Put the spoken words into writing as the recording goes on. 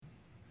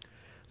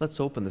Let's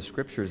open the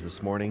scriptures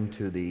this morning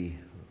to the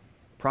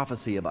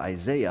prophecy of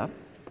Isaiah,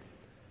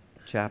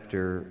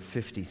 chapter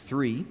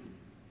 53.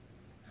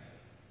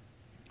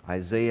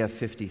 Isaiah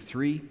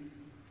 53.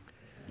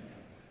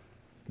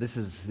 This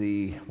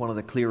is one of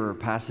the clearer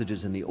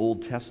passages in the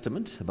Old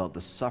Testament about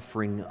the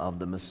suffering of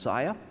the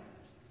Messiah.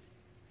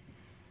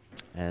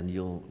 And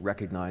you'll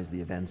recognize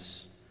the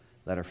events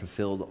that are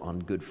fulfilled on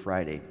Good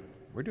Friday.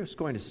 We're just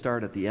going to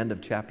start at the end of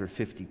chapter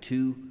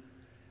 52,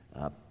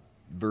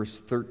 verse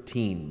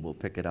 13. We'll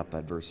pick it up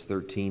at verse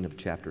 13 of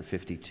chapter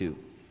 52.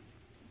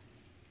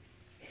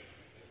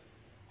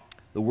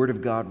 The Word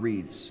of God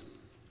reads,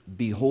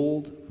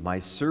 "Behold, my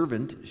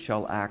servant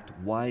shall act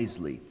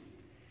wisely.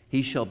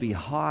 He shall be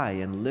high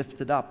and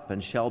lifted up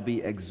and shall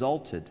be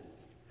exalted.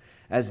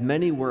 As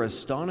many were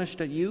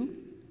astonished at you,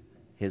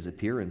 his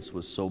appearance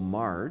was so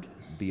marred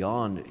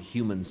beyond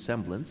human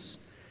semblance,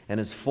 and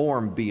his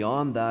form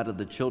beyond that of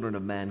the children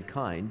of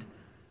mankind,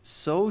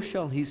 so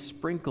shall he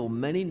sprinkle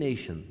many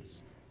nations.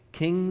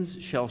 Kings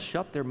shall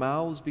shut their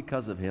mouths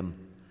because of him.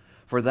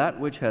 For that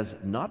which has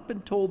not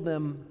been told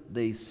them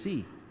they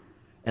see,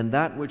 and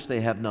that which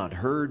they have not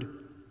heard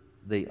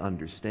they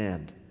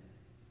understand.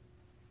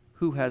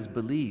 Who has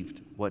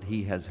believed what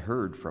he has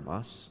heard from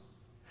us?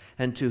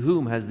 And to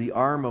whom has the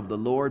arm of the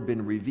Lord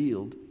been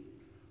revealed?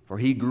 For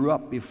he grew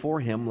up before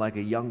him like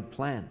a young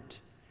plant,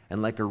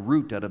 and like a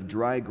root out of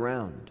dry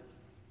ground.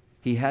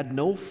 He had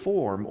no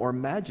form or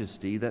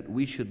majesty that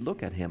we should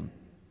look at him,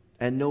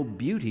 and no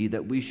beauty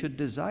that we should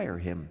desire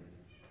him.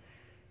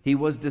 He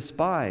was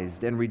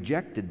despised and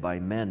rejected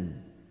by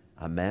men,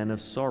 a man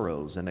of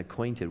sorrows and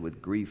acquainted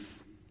with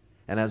grief.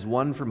 And as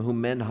one from whom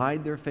men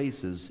hide their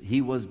faces,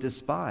 he was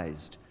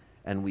despised,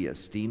 and we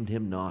esteemed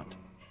him not.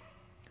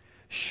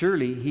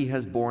 Surely he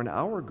has borne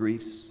our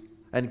griefs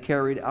and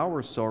carried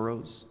our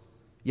sorrows,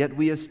 yet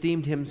we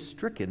esteemed him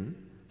stricken,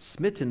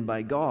 smitten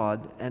by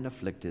God, and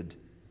afflicted.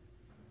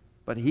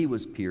 But he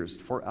was pierced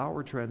for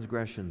our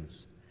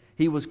transgressions.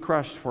 He was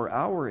crushed for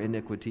our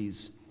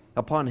iniquities.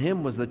 Upon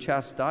him was the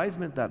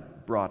chastisement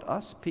that brought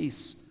us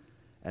peace,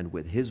 and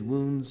with his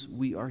wounds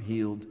we are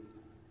healed.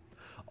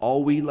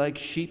 All we like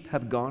sheep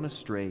have gone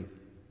astray.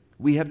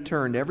 We have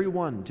turned every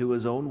one to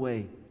his own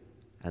way,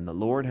 and the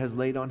Lord has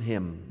laid on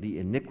him the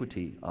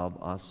iniquity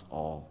of us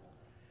all.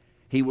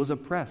 He was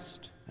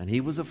oppressed, and he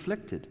was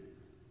afflicted,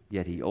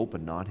 yet he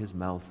opened not his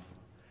mouth.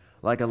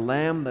 Like a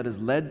lamb that is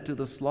led to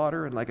the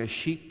slaughter, and like a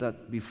sheep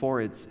that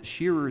before its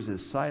shearers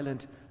is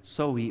silent,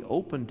 so he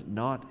opened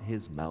not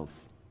his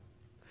mouth.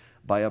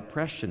 By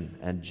oppression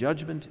and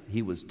judgment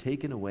he was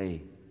taken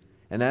away.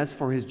 And as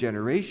for his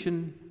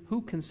generation,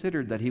 who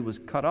considered that he was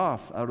cut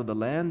off out of the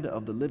land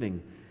of the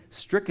living,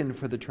 stricken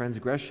for the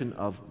transgression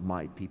of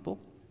my people?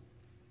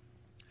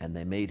 And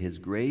they made his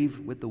grave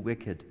with the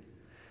wicked,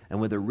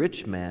 and with a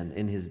rich man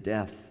in his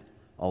death,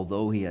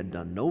 although he had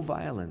done no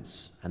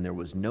violence, and there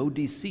was no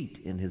deceit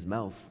in his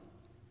mouth.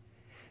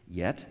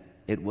 Yet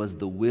it was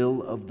the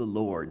will of the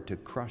Lord to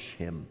crush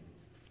him.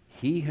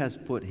 He has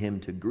put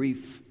him to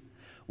grief.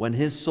 When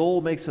his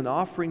soul makes an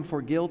offering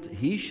for guilt,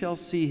 he shall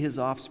see his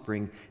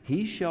offspring.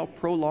 He shall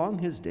prolong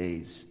his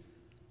days.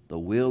 The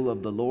will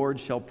of the Lord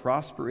shall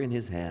prosper in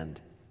his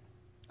hand.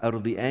 Out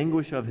of the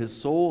anguish of his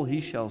soul he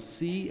shall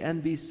see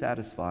and be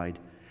satisfied.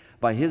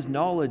 By his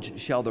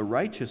knowledge shall the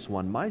righteous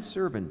one, my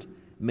servant,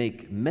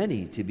 make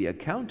many to be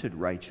accounted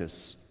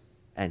righteous,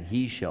 and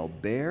he shall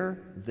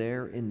bear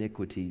their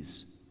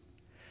iniquities.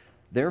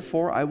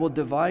 Therefore I will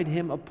divide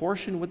him a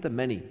portion with the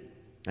many,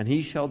 and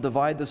he shall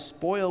divide the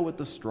spoil with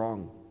the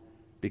strong,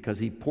 because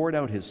he poured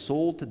out his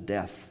soul to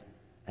death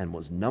and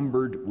was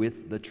numbered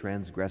with the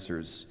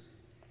transgressors.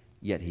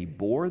 Yet he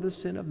bore the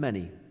sin of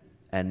many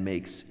and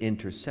makes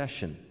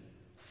intercession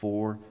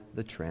for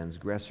the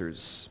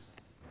transgressors."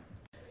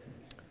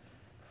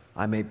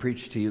 I may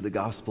preach to you the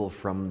gospel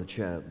from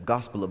the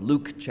Gospel of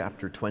Luke,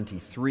 chapter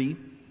 23.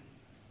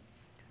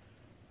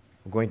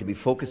 I'm going to be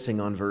focusing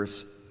on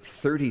verse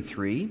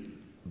 33,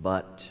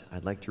 but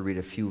I'd like to read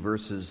a few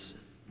verses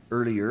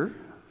earlier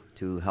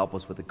to help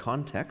us with the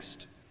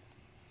context.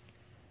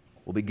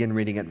 We'll begin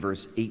reading at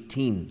verse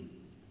 18.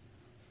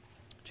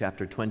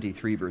 Chapter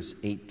 23, verse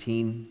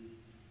 18.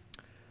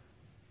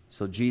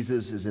 So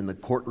Jesus is in the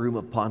courtroom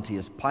of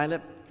Pontius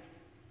Pilate,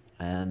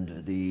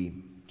 and the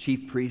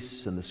chief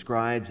priests and the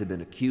scribes have been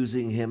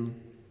accusing him.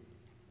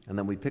 And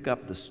then we pick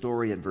up the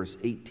story at verse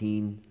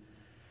 18.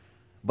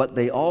 "But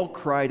they all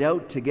cried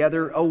out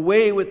together,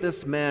 'Away with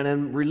this man,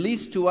 and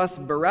release to us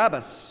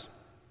Barabbas,'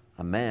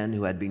 a man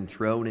who had been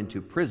thrown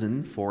into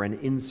prison for an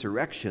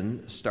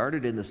insurrection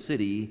started in the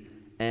city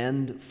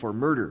and for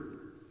murder."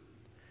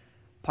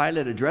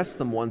 Pilate addressed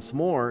them once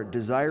more,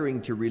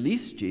 desiring to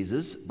release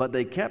Jesus, but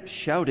they kept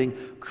shouting,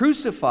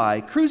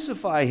 "Crucify,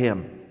 crucify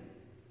him!"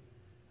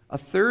 A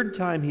third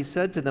time he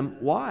said to them,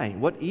 "Why?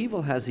 What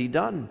evil has he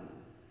done?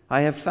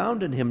 I have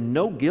found in him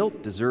no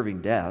guilt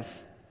deserving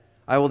death.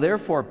 I will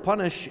therefore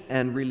punish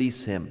and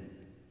release him."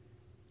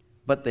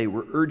 But they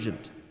were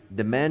urgent,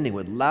 demanding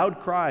with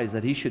loud cries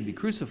that he should be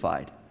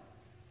crucified,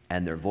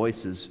 and their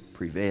voices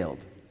prevailed.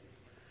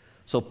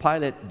 So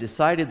Pilate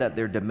decided that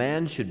their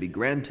demand should be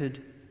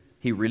granted.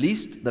 He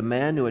released the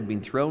man who had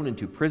been thrown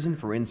into prison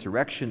for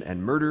insurrection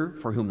and murder,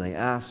 for whom they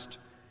asked,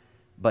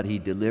 but he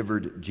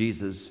delivered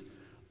Jesus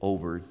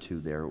over to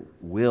their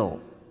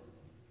will.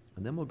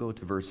 And then we'll go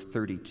to verse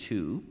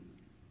 32.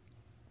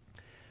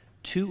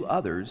 2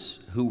 others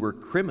who were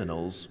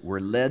criminals were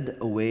led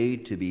away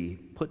to be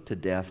put to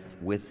death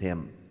with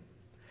him.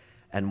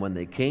 And when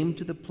they came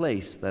to the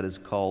place that is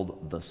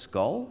called the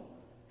Skull,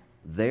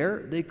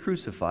 there they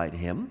crucified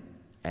him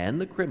and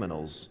the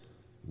criminals,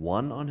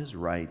 one on his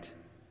right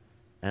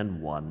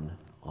and one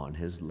on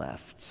his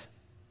left.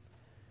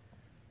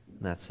 And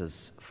that's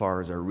as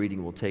far as our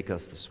reading will take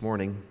us this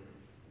morning.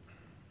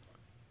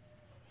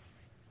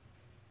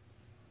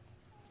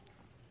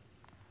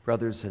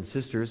 Brothers and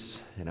sisters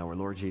in our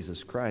Lord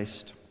Jesus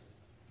Christ,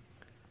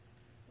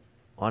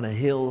 on a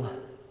hill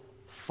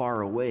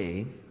far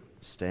away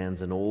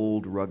stands an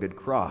old rugged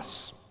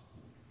cross,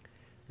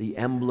 the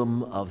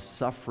emblem of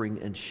suffering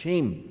and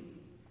shame,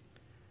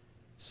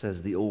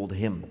 says the old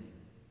hymn.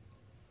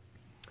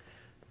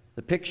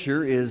 The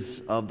picture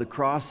is of the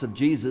cross of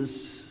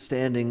Jesus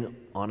standing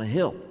on a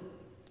hill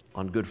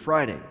on Good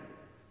Friday.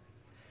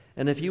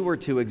 And if you were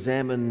to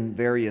examine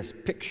various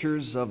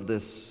pictures of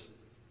this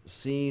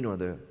scene or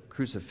the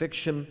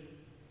crucifixion,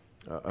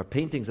 or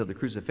paintings of the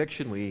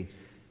crucifixion, we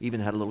even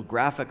had a little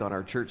graphic on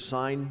our church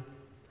sign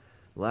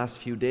the last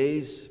few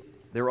days.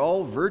 They're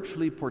all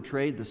virtually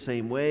portrayed the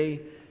same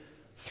way,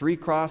 3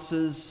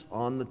 crosses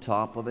on the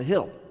top of a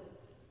hill.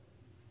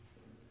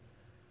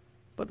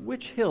 But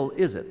which hill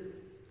is it?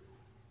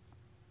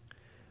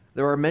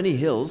 There are many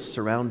hills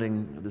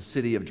surrounding the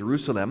city of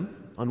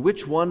Jerusalem. On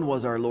which one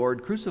was our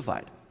Lord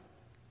crucified?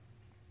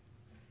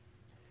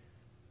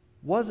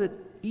 Was it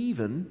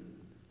even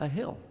a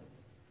hill?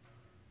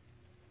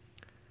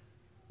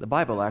 The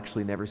Bible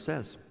actually never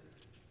says.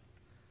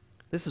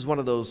 This is one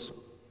of those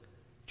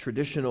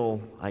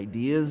traditional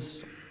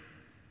ideas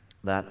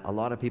that a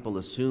lot of people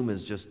assume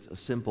is just a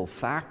simple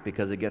fact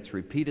because it gets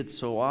repeated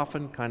so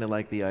often, kind of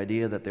like the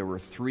idea that there were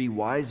 3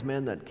 wise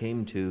men that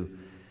came to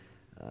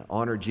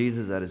honor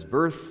Jesus at his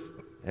birth.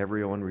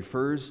 Everyone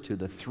refers to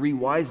the 3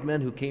 wise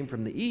men who came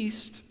from the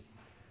east.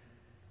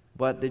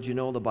 But did you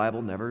know the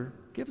Bible never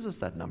gives us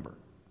that number?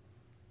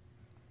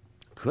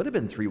 Could have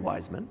been 3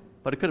 wise men,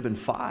 but it could have been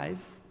 5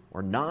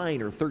 or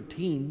 9 or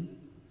 13.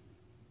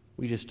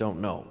 We just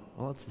don't know.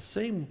 Well, it's the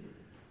same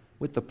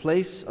with the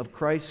place of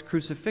Christ's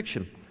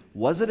crucifixion.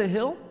 Was it a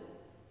hill?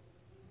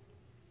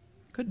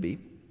 Could be.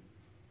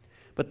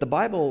 But the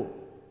Bible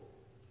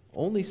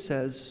only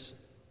says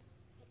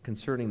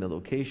concerning the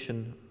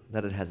location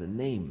that it has a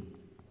name,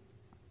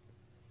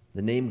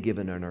 the name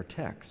given in our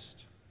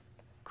text.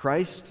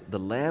 Christ, the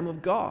Lamb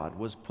of God,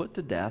 was put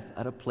to death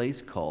at a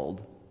place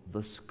called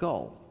the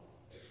Skull.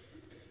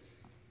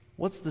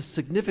 What's the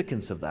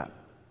significance of that?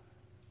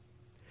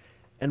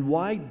 And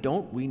why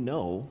don't we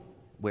know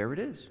where it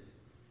is?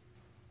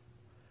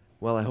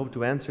 Well, I hope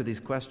to answer these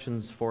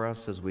questions for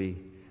us as we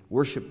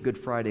worship Good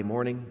Friday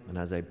morning and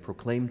as I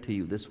proclaim to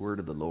you this word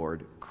of the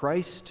Lord.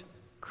 Christ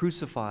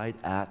crucified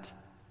at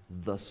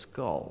the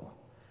Skull.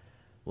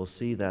 We'll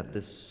see that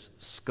this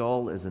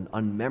skull is an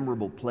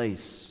unmemorable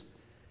place,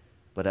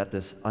 but at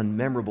this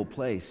unmemorable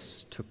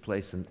place took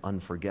place an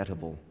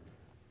unforgettable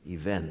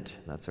event.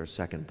 That's our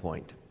second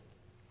point.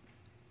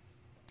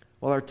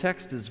 Well, our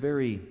text is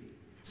very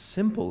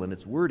simple in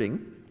its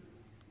wording.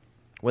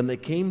 When they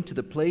came to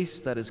the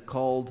place that is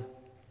called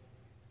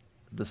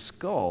the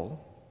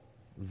Skull,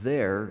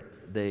 there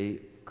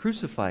they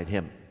crucified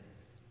him.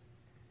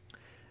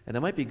 And it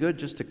might be good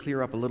just to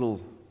clear up a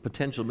little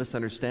potential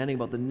misunderstanding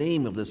about the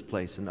name of this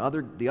place. In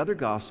the other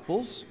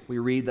Gospels, we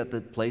read that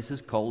the place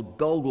is called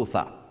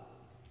Golgotha.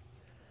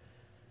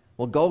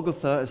 Well,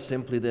 Golgotha is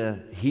simply the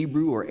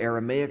Hebrew or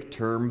Aramaic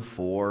term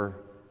for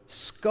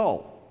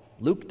skull.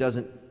 Luke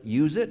doesn't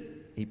use it.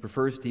 He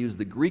prefers to use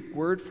the Greek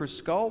word for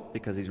skull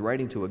because he's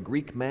writing to a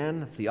Greek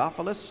man,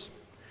 Theophilus.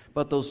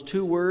 But those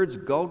 2 words,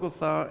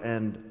 Golgotha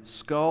and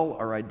skull,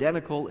 are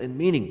identical in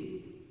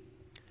meaning,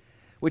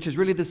 which is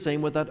really the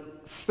same with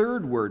that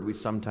 3rd word we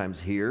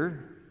sometimes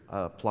hear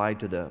applied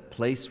to the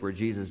place where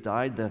Jesus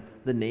died,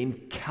 the name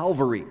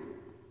Calvary.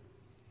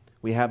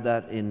 We have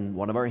that in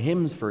one of our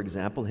hymns, for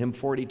example, hymn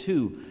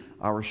 42.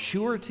 Our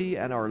surety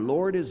and our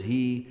Lord is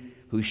he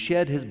who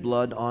shed his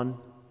blood on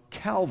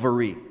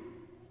Calvary.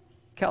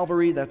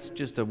 Calvary, that's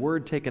just a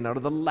word taken out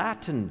of the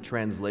Latin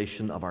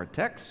translation of our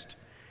text,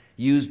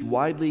 used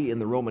widely in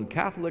the Roman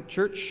Catholic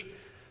Church.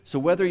 So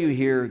whether you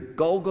hear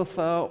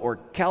Golgotha or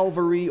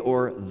Calvary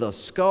or the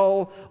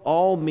Skull,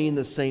 all mean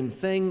the same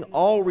thing,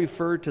 all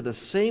refer to the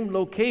same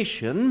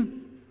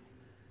location,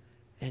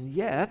 and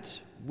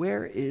yet,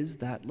 where is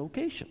that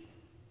location?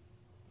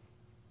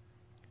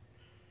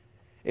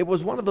 It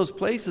was one of those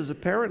places,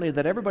 apparently,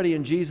 that everybody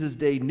in Jesus'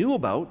 day knew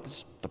about.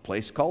 It's the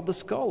place called the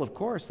Skull, of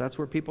course. That's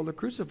where people are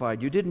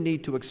crucified. You didn't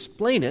need to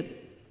explain it.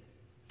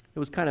 It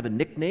was kind of a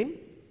nickname.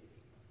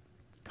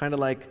 Kind of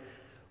like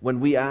when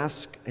we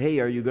ask, hey,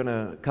 are you going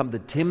to come to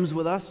Tim's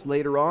with us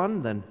later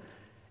on? Then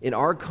in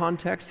our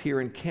context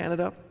here in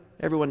Canada,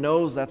 everyone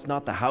knows that's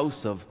not the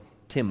house of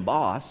Tim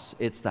Boss,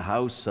 it's the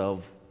house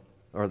of,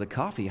 or the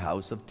coffee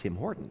house of Tim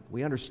Horton.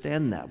 We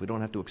understand that. We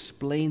don't have to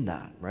explain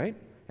that, right?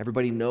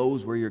 Everybody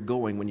knows where you're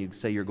going when you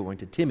say you're going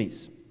to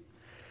Timmy's.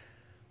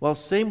 Well,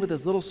 same with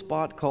this little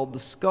spot called the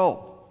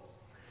Skull.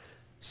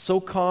 So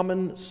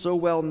common, so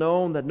well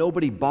known that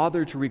nobody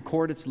bothered to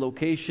record its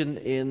location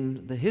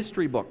in the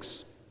history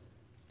books.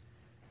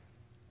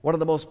 One of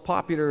the most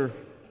popular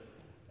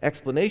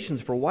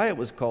explanations for why it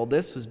was called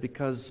this is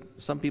because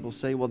some people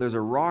say, well, there's a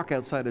rock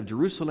outside of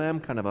Jerusalem,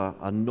 kind of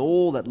a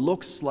knoll that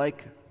looks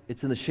like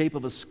it's in the shape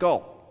of a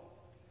skull.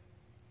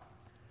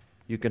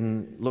 You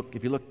can look,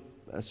 if you look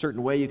a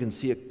certain way, you can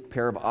see a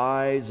pair of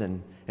eyes,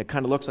 and it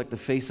kind of looks like the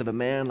face of a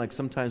man. Like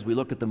sometimes we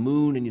look at the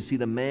moon and you see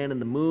the man in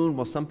the moon.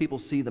 Well, some people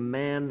see the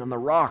man on the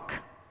rock,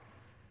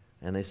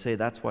 and they say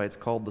that's why it's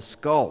called the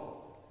Skull.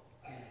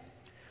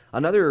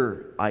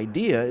 Another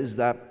idea is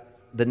that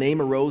the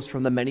name arose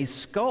from the many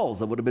skulls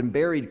that would have been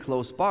buried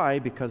close by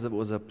because it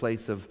was a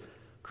place of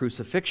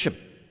crucifixion.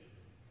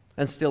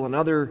 And still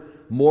another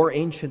more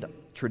ancient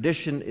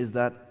tradition is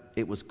that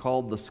it was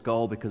called the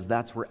Skull because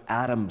that's where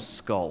Adam's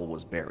skull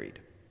was buried.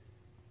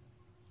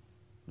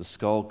 The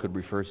skull could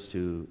refer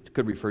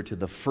to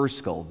the first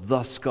skull,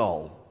 the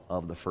skull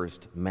of the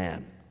first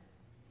man.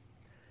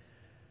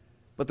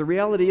 But the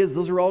reality is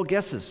those are all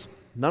guesses.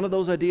 None of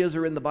those ideas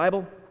are in the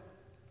Bible.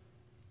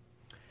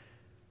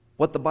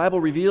 What the Bible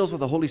reveals, what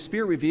the Holy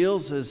Spirit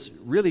reveals, is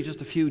really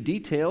just a few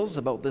details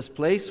about this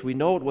place. We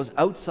know it was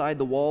outside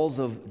the walls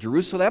of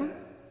Jerusalem,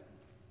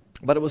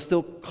 but it was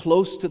still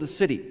close to the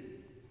city.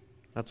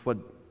 That's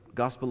what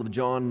Gospel of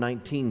John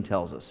 19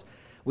 tells us.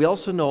 We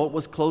also know it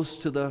was close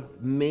to the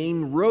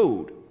main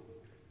road,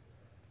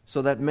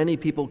 so that many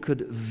people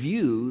could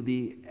view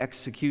the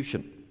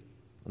execution.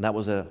 And that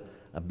was a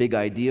big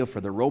idea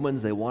for the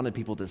Romans. They wanted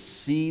people to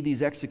see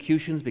these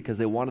executions because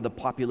they wanted the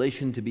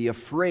population to be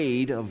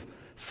afraid of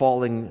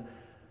falling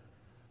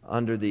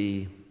under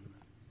the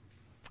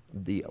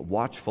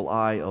watchful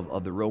eye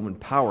of the Roman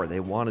power. They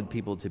wanted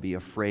people to be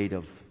afraid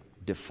of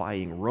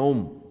defying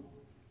Rome.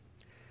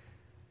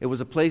 It was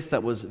a place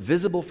that was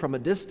visible from a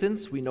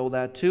distance, we know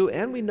that too,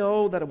 and we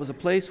know that it was a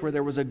place where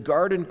there was a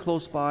garden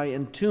close by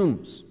and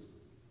tombs.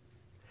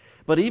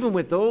 But even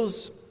with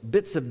those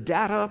bits of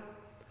data,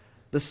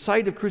 the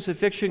site of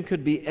crucifixion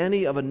could be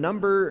any of a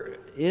number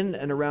in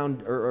and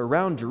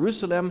around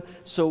Jerusalem.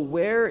 So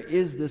where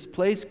is this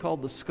place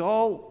called the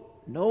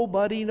Skull?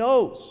 Nobody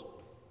knows.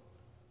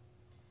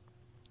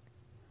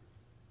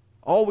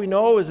 All we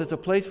know is it's a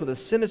place with a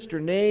sinister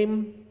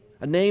name,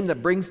 a name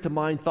that brings to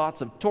mind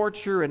thoughts of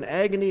torture and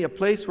agony, a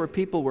place where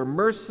people were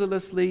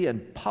mercilessly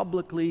and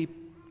publicly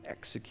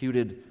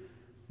executed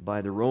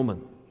by the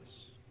Romans.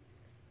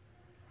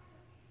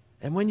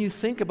 And when you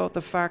think about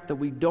the fact that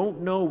we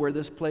don't know where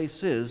this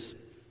place is,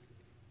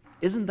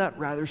 isn't that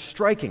rather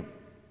striking?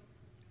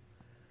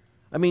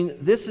 I mean,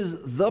 this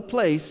is the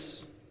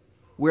place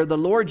where the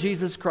Lord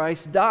Jesus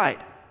Christ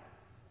died.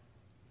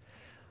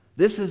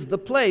 This is the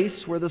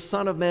place where the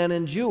Son of Man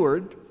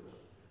endured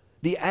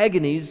the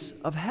agonies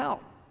of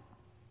hell.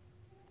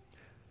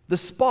 The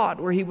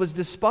spot where he was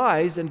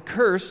despised and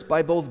cursed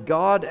by both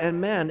God and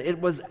man. It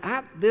was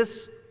at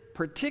this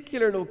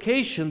particular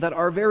location that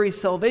our very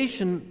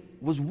salvation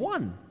was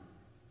won.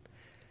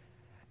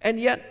 And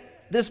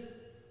yet, this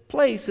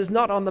place is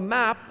not on the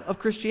map of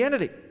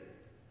Christianity.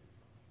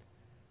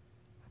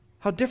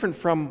 How different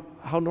from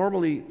how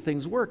normally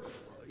things work,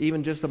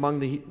 even just among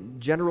the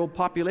general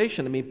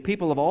population. I mean,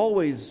 people have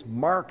always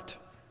marked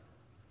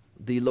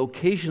the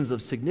locations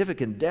of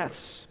significant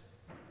deaths.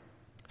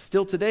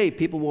 Still today,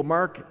 people will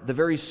mark the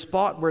very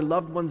spot where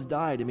loved ones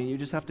died. I mean, you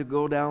just have to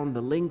go down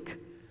the link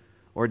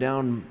or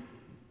down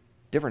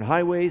different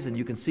highways and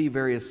you can see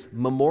various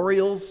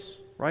memorials,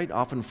 right?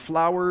 Often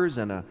flowers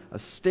and a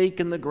stake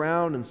in the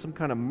ground and some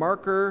kind of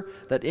marker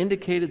that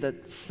indicated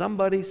that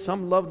somebody,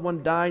 some loved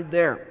one died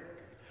there.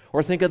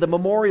 Or think of the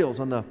memorials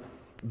on the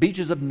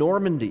beaches of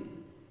Normandy,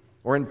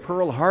 or in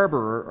Pearl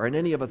Harbor, or in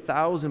any of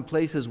 1,000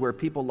 places where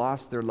people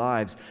lost their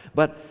lives.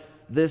 But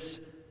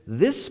this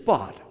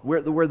spot,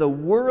 where the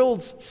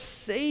world's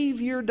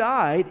Savior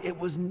died, it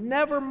was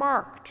never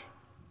marked.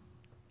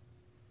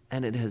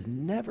 And it has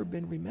never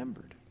been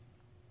remembered.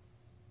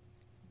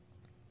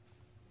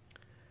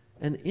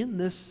 And in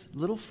this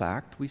little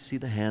fact, we see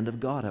the hand of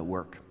God at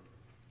work.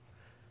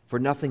 For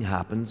nothing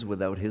happens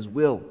without His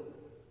will.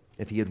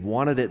 If He had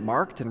wanted it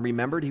marked and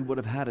remembered, He would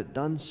have had it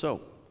done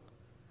so.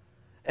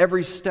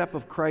 Every step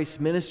of Christ's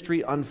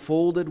ministry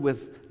unfolded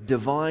with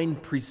divine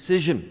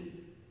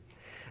precision.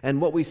 And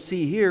what we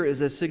see here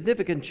is a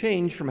significant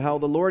change from how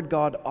the Lord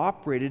God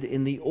operated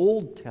in the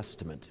Old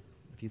Testament.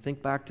 If you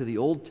think back to the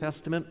Old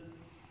Testament,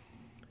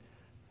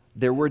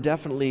 there were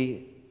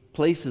definitely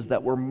places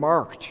that were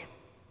marked.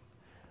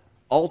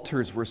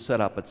 Altars were set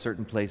up at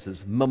certain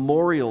places.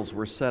 Memorials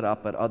were set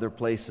up at other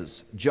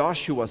places.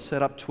 Joshua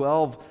set up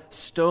 12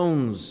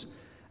 stones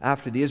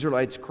after the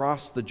Israelites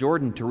crossed the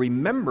Jordan to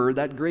remember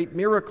that great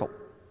miracle.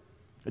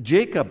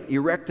 Jacob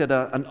erected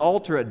an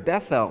altar at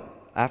Bethel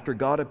after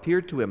God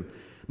appeared to him.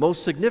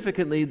 Most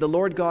significantly, the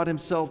Lord God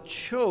himself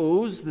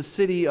chose the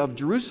city of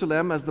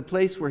Jerusalem as the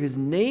place where his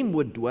name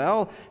would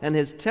dwell and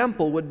his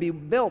temple would be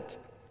built.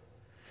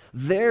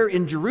 There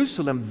in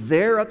Jerusalem,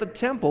 there at the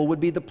temple, would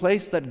be the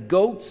place that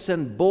goats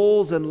and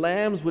bulls and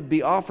lambs would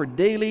be offered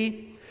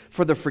daily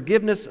for the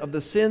forgiveness of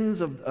the sins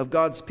of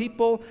God's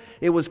people.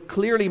 It was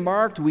clearly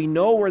marked. We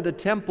know where the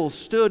temple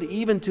stood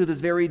even to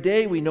this very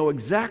day. We know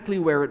exactly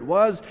where it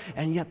was.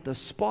 And yet the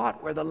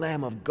spot where the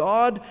Lamb of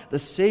God, the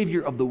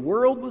Savior of the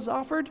world, was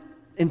offered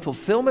in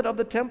fulfillment of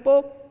the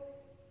temple,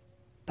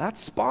 that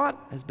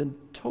spot has been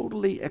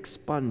totally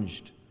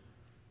expunged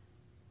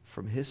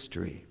from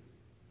history.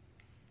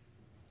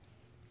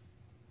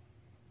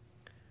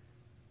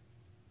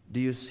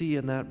 Do you see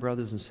in that,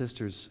 brothers and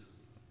sisters,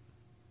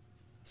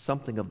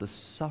 something of the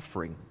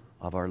suffering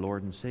of our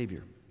Lord and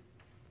Savior?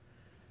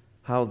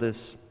 How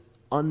this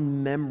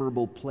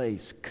unmemorable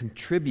place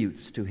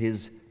contributes to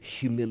his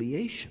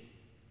humiliation.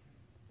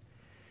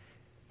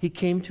 He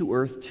came to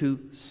earth to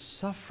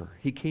suffer.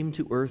 He came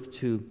to earth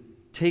to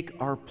take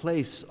our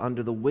place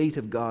under the weight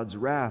of God's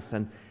wrath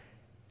and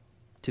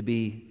to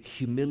be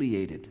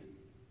humiliated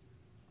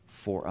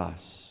for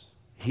us.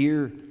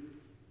 Here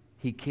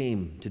he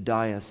came to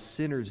die a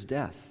sinner's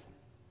death,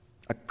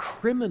 a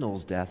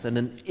criminal's death, in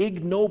an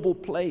ignoble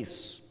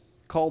place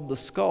called the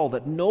skull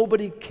that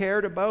nobody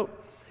cared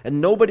about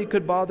and nobody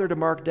could bother to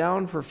mark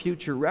down for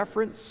future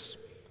reference.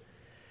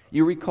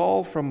 You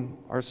recall from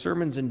our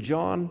sermons in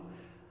John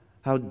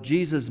how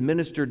Jesus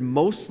ministered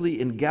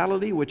mostly in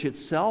Galilee, which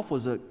itself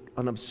was an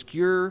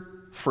obscure,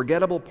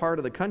 forgettable part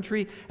of the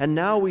country, and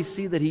now we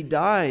see that he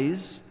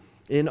dies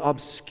in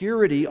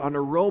obscurity on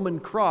a Roman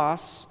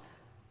cross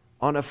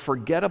on a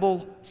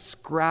forgettable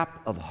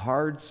scrap of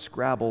hard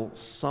scrabble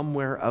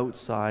somewhere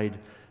outside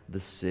the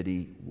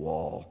city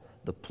wall.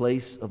 The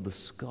place of the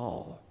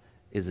skull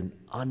is an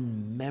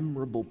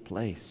unmemorable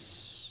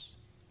place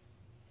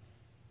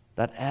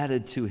that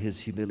added to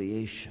his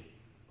humiliation.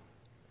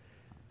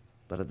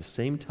 But at the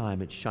same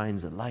time, it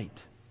shines a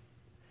light.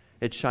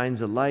 It shines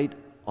a light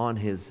on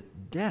his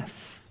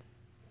death,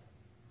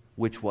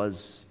 which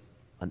was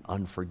an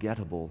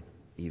unforgettable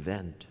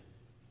event.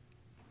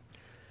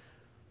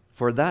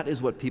 For that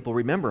is what people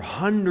remember.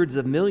 Hundreds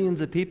of millions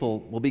of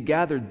people will be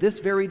gathered this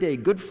very day,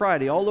 Good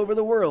Friday, all over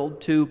the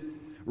world to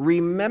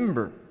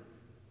remember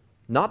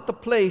not the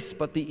place,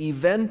 but the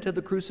event of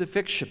the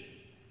crucifixion.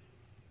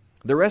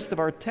 The rest of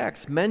our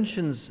text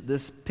mentions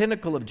this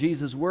pinnacle of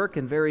Jesus' work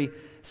in very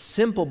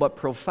simple but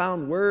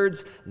profound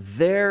words.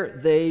 There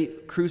they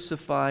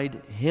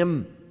crucified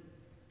him.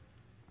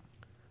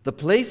 The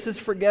place is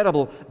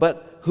forgettable,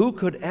 but who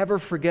could ever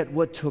forget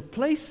what took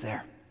place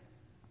there?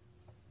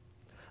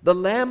 The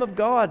Lamb of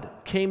God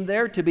came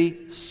there to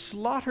be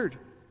slaughtered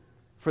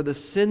for the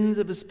sins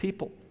of his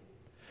people.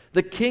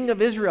 The King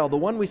of Israel, the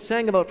one we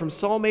sang about from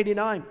Psalm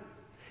 89,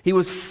 he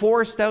was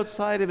forced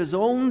outside of his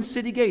own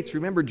city gates.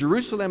 Remember,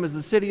 Jerusalem is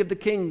the city of the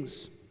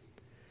kings.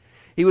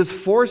 He was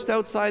forced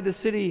outside the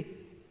city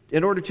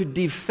in order to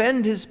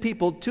defend his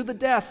people to the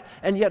death,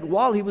 and yet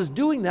while he was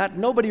doing that,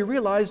 nobody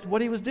realized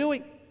what he was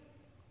doing.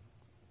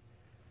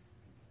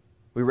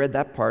 We read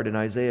that part in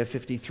Isaiah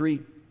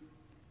 53.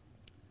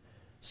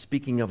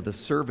 Speaking of the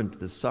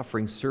servant, the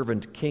suffering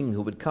servant king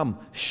who would come,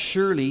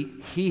 surely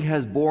he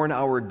has borne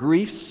our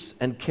griefs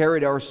and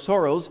carried our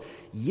sorrows,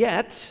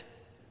 yet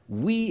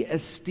we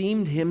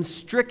esteemed him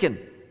stricken.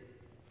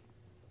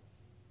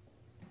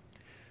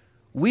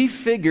 We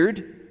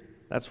figured,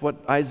 that's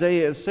what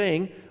Isaiah is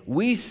saying,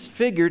 we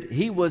figured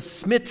he was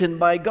smitten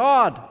by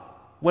God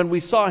when we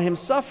saw him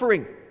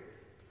suffering.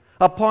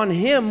 Upon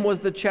him was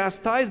the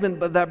chastisement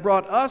that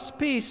brought us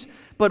peace,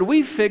 but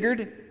we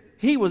figured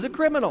he was a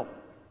criminal.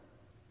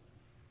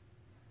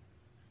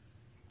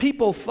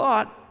 People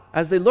thought,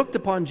 as they looked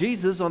upon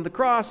Jesus on the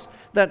cross,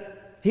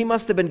 that he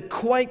must have been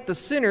quite the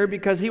sinner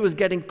because he was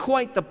getting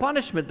quite the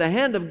punishment. The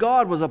hand of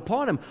God was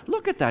upon him.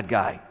 Look at that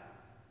guy.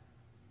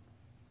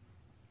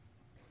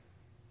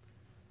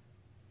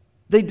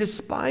 They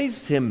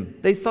despised him.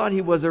 They thought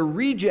he was a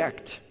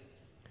reject.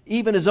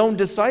 Even his own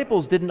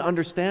disciples didn't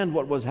understand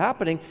what was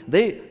happening.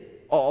 They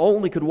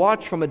only could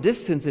watch from a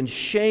distance in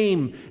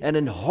shame and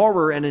in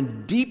horror and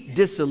in deep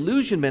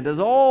disillusionment as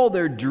all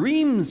their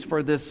dreams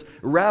for this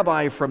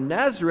rabbi from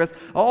Nazareth,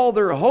 all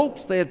their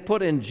hopes they had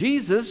put in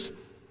Jesus,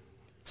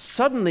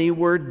 suddenly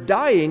were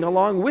dying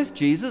along with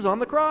Jesus on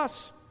the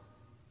cross.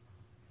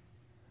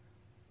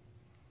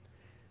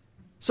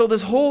 So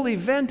this whole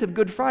event of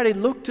Good Friday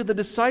looked to the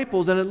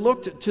disciples and it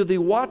looked to the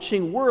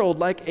watching world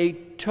like a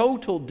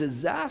total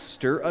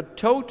disaster, a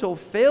total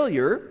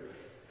failure.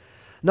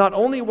 Not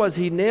only was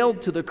he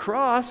nailed to the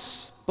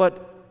cross,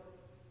 but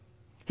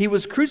he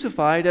was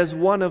crucified as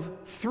one of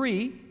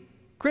three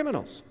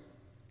criminals.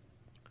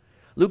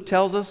 Luke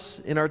tells us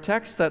in our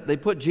text that they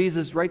put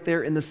Jesus right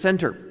there in the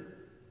center.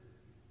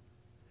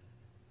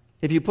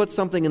 If you put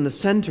something in the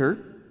center,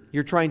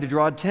 you're trying to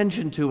draw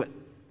attention to it.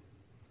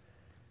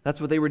 That's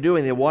what they were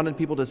doing. They wanted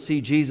people to see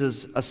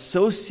Jesus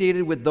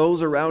associated with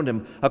those around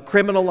him. A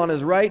criminal on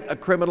his right, a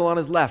criminal on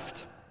his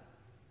left.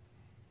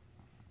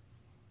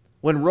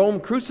 When Rome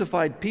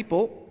crucified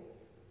people,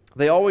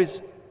 they always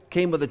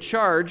came with a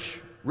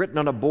charge written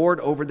on a board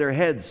over their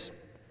heads.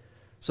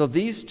 So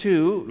these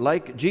two,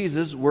 like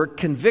Jesus, were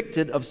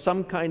convicted of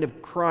some kind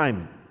of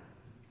crime.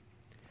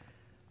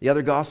 The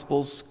other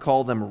Gospels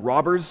call them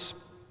robbers.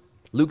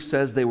 Luke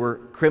says they were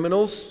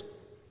criminals.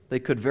 They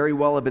could very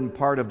well have been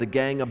part of the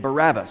gang of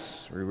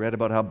Barabbas. We read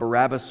about how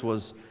Barabbas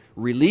was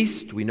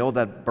released. We know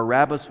that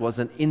Barabbas was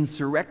an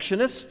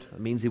insurrectionist. It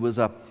means he was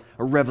a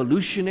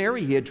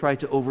revolutionary. He had tried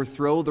to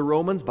overthrow the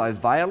Romans by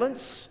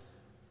violence.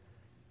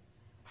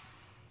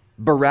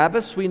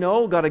 Barabbas, we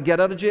know, got a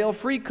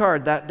get-out-of-jail-free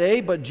card that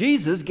day, but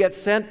Jesus gets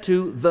sent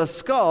to the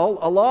skull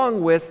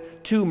along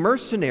with two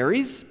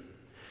mercenaries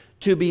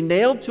to be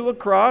nailed to a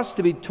cross,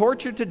 to be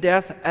tortured to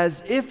death,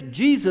 as if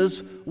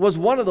Jesus was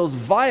one of those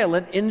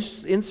violent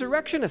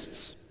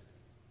insurrectionists.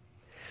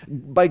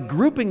 By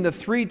grouping the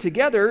three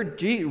together,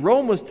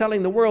 Rome was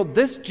telling the world,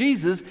 this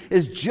Jesus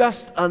is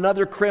just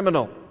another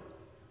criminal.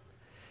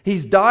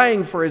 He's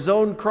dying for his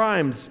own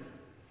crimes.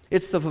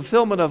 It's the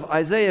fulfillment of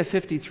Isaiah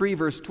 53,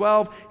 verse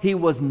 12. He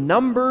was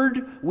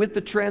numbered with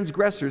the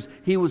transgressors.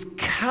 He was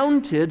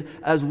counted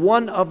as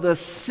one of the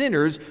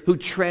sinners who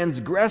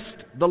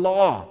transgressed the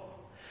law.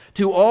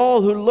 To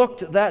all who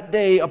looked that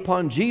day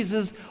upon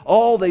Jesus,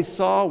 all they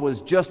saw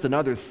was just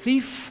another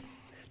thief,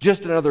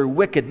 just another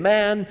wicked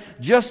man,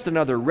 just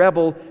another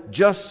rebel,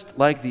 just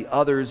like the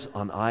others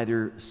on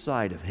either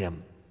side of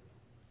him.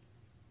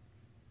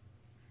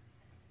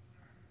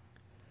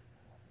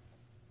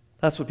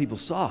 That's what people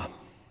saw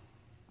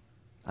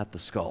at the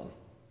skull.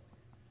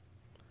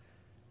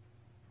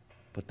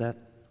 But that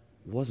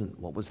wasn't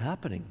what was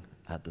happening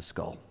at the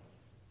skull.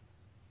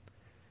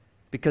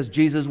 Because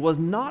Jesus was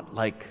not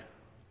like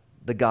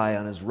the guy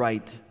on his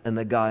right and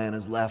the guy on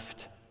his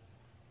left.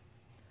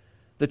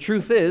 The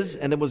truth is,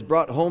 and it was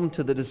brought home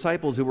to the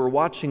disciples who were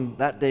watching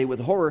that day with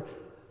horror,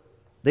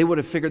 they would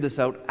have figured this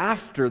out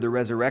after the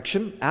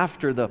resurrection,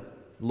 after the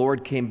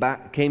Lord came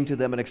to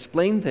them and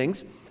explained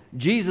things.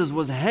 Jesus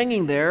was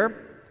hanging there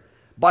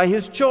by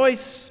his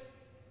choice.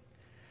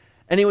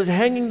 And he was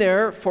hanging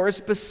there for a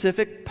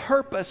specific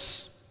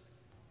purpose.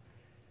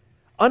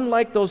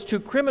 Unlike those two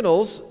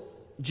criminals,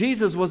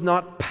 Jesus was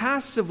not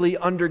passively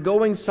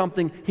undergoing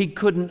something he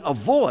couldn't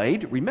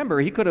avoid. Remember,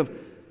 he could have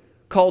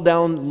called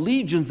down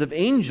legions of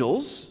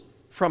angels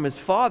from his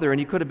Father, and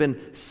he could have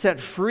been set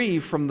free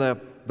from the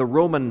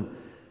Roman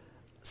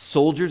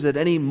soldiers at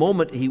any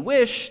moment he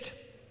wished.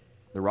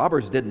 The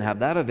robbers didn't have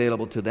that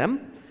available to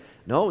them.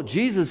 No,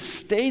 Jesus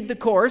stayed the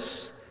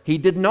course. He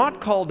did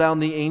not call down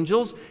the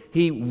angels.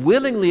 He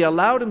willingly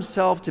allowed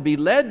himself to be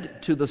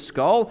led to the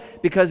skull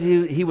because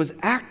he was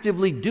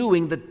actively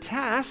doing the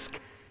task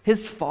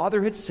his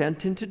Father had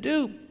sent him to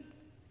do.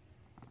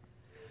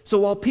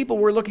 So while people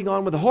were looking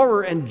on with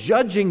horror and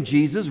judging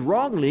Jesus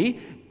wrongly,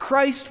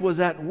 Christ was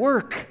at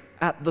work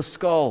at the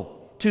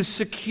skull to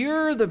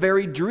secure the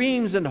very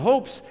dreams and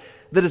hopes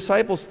the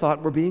disciples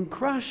thought were being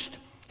crushed.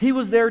 He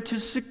was there to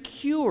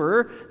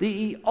secure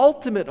the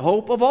ultimate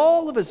hope of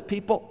all of his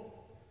people.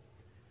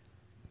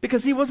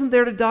 Because he wasn't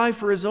there to die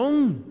for his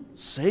own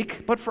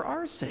sake, but for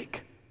our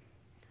sake.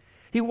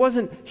 He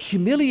wasn't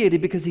humiliated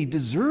because he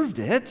deserved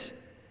it.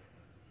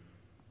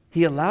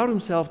 He allowed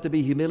himself to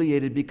be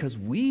humiliated because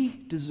we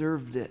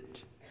deserved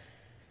it.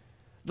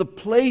 The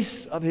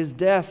place of his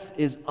death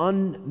is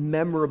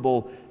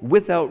unmemorable,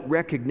 without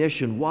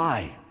recognition.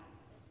 Why?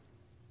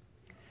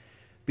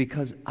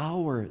 Because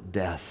our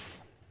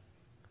death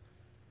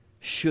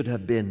should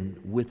have been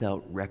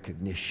without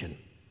recognition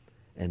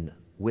and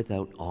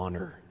without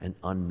honor and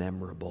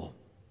unmemorable.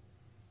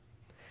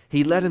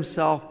 He let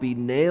himself be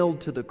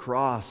nailed to the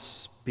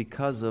cross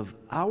because of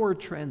our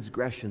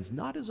transgressions,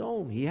 not his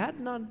own. He had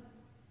none.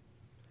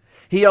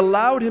 He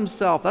allowed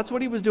himself, that's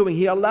what he was doing,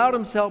 he allowed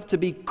himself to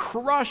be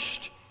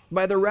crushed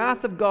by the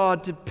wrath of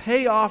God to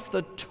pay off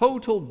the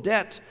total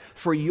debt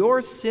for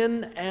your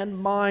sin and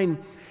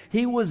mine.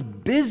 He was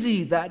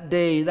busy that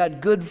day,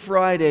 that Good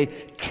Friday,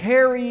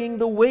 carrying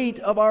the weight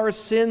of our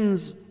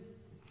sins.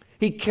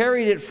 He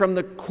carried it from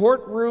the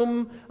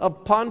courtroom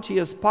of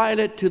Pontius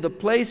Pilate to the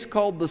place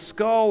called the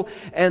skull,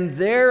 and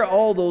there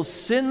all those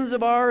sins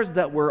of ours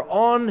that were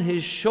on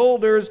his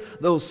shoulders,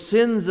 those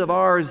sins of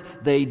ours,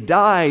 they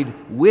died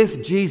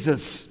with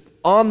Jesus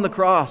on the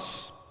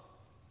cross.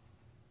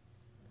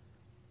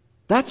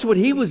 That's what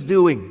he was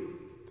doing.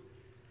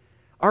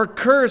 Our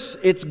curse,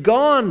 it's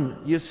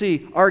gone, you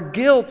see. Our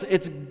guilt,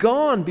 it's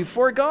gone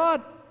before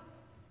God.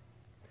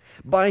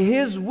 By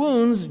his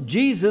wounds,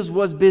 Jesus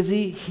was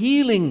busy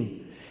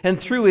healing. And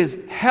through his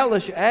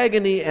hellish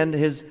agony and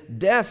his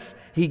death,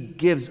 he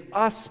gives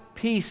us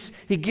peace.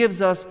 He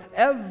gives us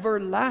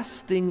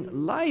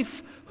everlasting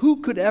life.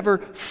 Who could ever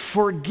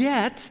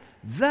forget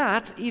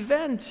that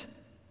event?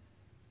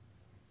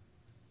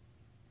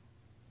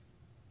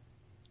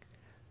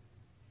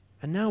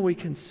 And now we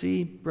can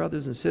see,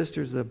 brothers and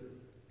sisters, the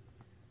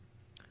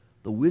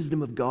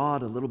wisdom of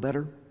God a little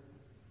better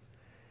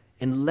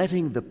in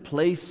letting the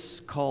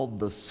place called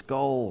the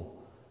skull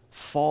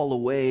fall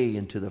away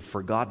into the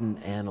forgotten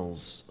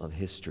annals of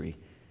history.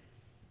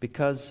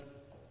 Because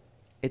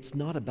it's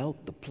not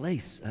about the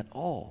place at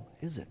all,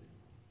 is it?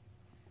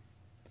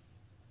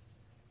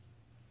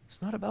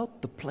 It's not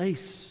about the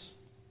place.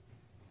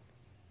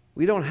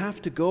 We don't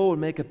have to go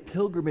and make a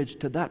pilgrimage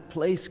to that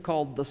place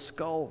called the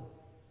skull.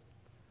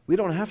 We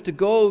don't have to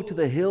go to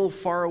the hill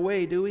far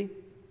away, do we?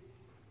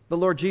 The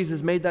Lord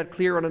Jesus made that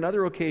clear on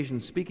another occasion,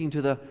 speaking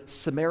to the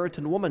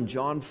Samaritan woman,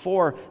 John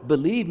 4.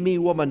 Believe me,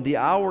 woman, the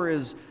hour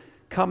is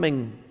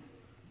coming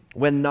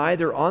when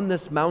neither on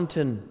this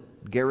mountain,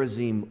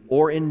 Gerizim,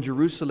 or in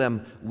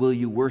Jerusalem will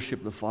you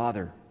worship the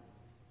Father.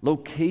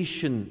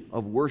 Location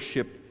of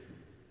worship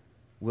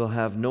will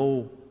have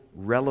no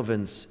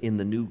relevance in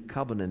the new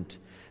covenant.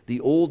 The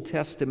Old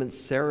Testament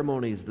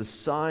ceremonies, the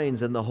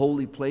signs and the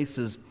holy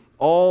places,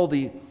 all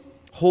the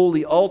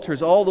holy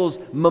altars, all those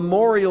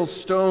memorial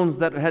stones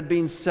that had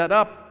been set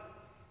up,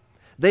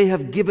 they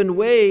have given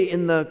way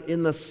in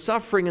the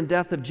suffering and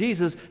death of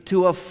Jesus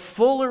to a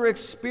fuller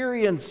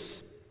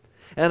experience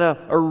and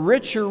a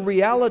richer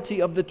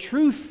reality of the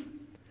truth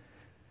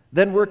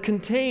than were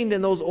contained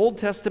in those Old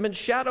Testament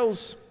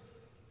shadows.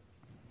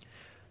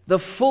 The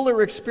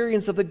fuller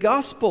experience of the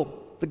gospel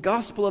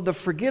of the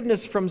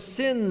forgiveness from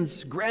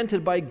sins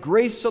granted by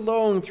grace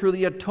alone through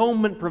the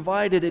atonement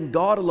provided in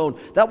God alone.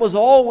 That was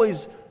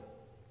always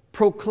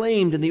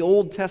proclaimed in the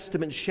Old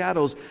Testament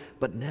shadows,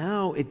 but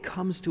now it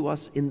comes to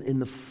us in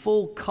the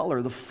full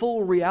color, the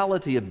full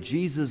reality of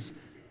Jesus'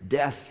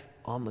 death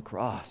on the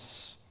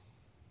cross.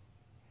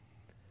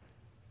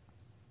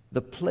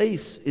 The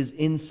place is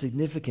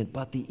insignificant,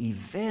 but the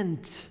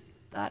event,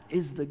 that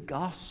is the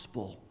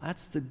gospel.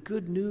 That's the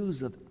good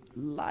news of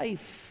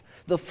life,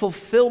 the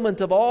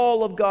fulfillment of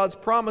all of God's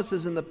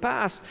promises in the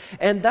past.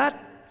 And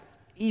that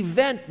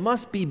event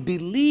must be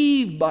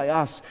believed by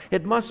us.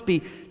 It must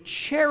be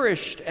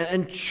cherished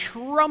and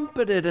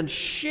trumpeted and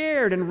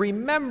shared and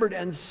remembered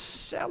and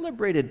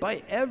celebrated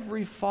by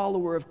every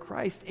follower of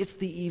Christ. It's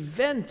the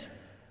event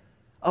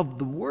of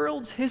the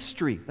world's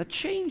history that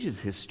changes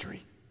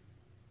history.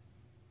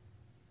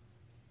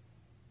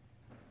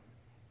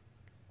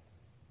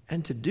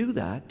 And to do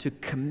that, to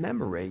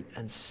commemorate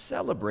and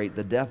celebrate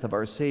the death of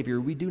our Savior,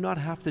 we do not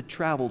have to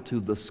travel to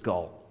the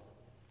skull.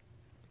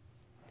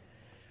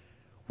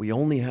 We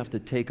only have to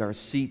take our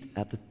seat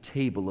at the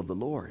table of the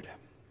Lord,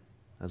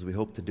 as we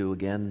hope to do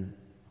again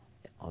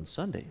on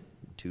Sunday,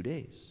 in 2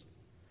 days.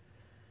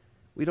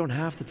 We don't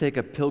have to take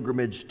a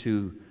pilgrimage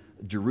to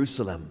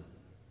Jerusalem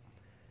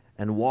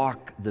and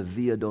walk the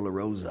Via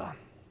Dolorosa.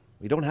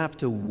 We don't have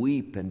to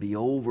weep and be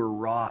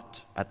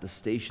overwrought at the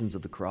stations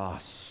of the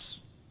cross.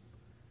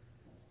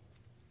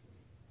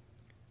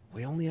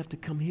 We only have to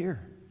come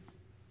here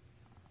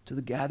to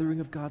the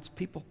gathering of God's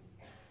people.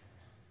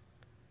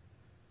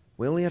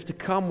 We only have to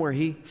come where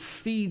He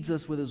feeds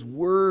us with His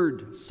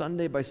Word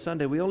Sunday by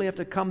Sunday. We only have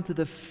to come to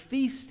the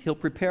feast He'll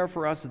prepare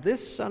for us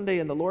this Sunday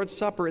in the Lord's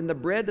Supper, in the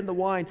bread and the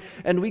wine.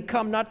 And we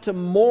come not to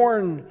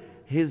mourn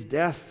His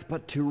death,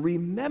 but to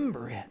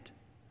remember it.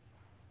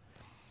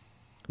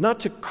 Not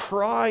to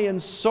cry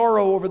in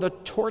sorrow over the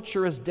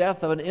torturous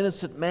death of an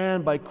innocent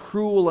man by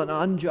cruel and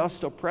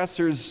unjust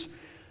oppressors,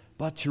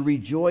 but to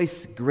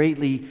rejoice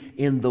greatly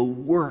in the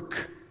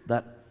work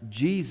that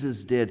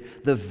Jesus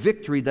did, the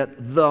victory that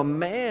the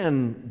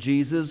man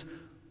Jesus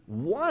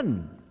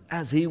won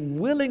as He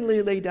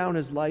willingly laid down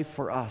His life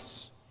for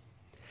us.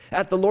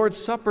 At the Lord's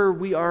Supper,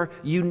 we are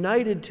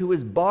united to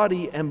His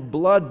body and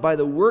blood by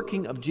the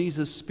working of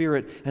Jesus'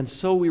 Spirit, and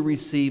so we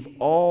receive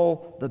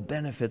all the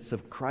benefits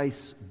of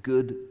Christ's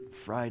Good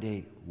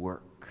Friday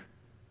work.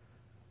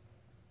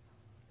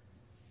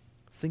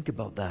 Think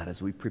about that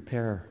as we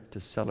prepare to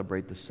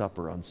celebrate the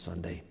supper on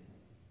Sunday.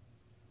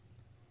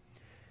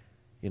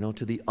 You know,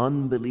 to the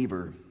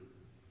unbeliever,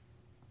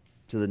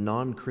 to the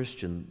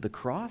non-Christian, the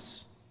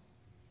cross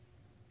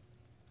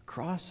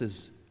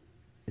is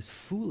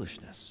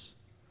foolishness.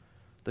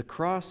 The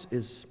cross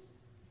is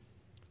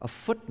a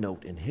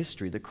footnote in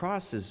history. The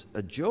cross is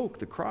a joke.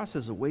 The cross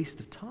is a waste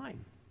of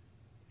time.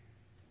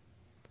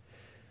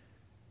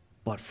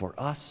 But for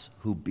us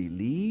who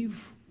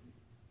believe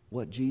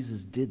what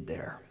Jesus did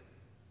there,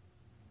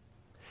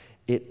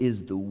 it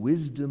is the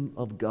wisdom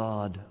of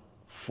God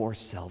for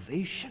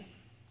salvation.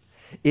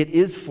 It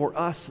is for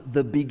us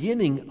the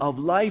beginning of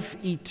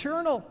life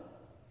eternal,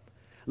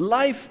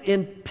 life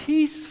in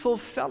peaceful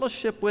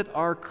fellowship with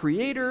our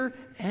Creator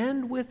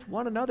and with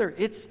one another.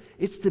 It's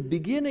the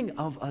beginning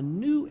of a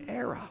new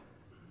era.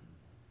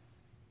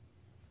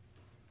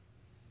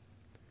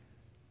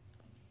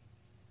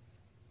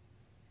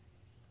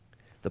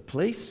 The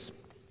place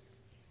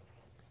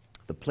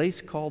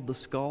called the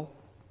skull,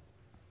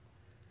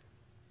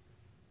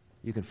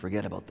 you can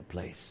forget about the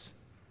place.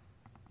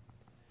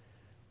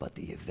 But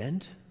the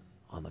event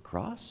on the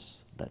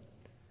cross that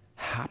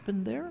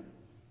happened there,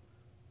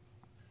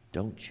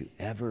 don't you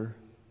ever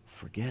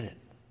forget it,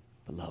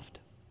 beloved.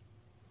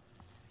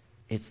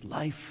 It's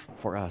life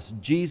for us.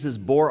 Jesus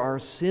bore our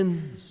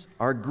sins,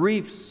 our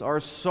griefs, our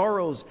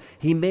sorrows.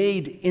 He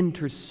made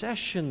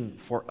intercession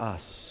for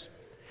us.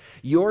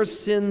 Your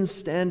sins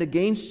stand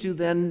against you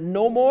then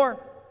no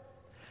more.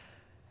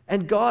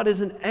 And God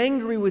isn't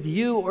angry with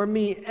you or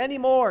me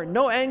anymore.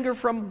 No anger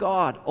from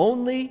God,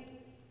 only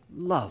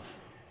love.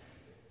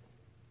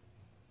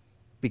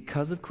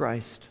 Because of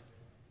Christ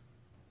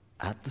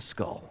at the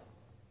skull.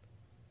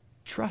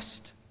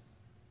 Trust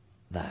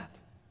that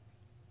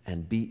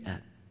and be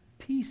at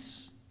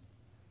peace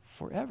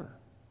forever.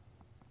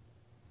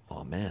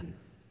 Amen.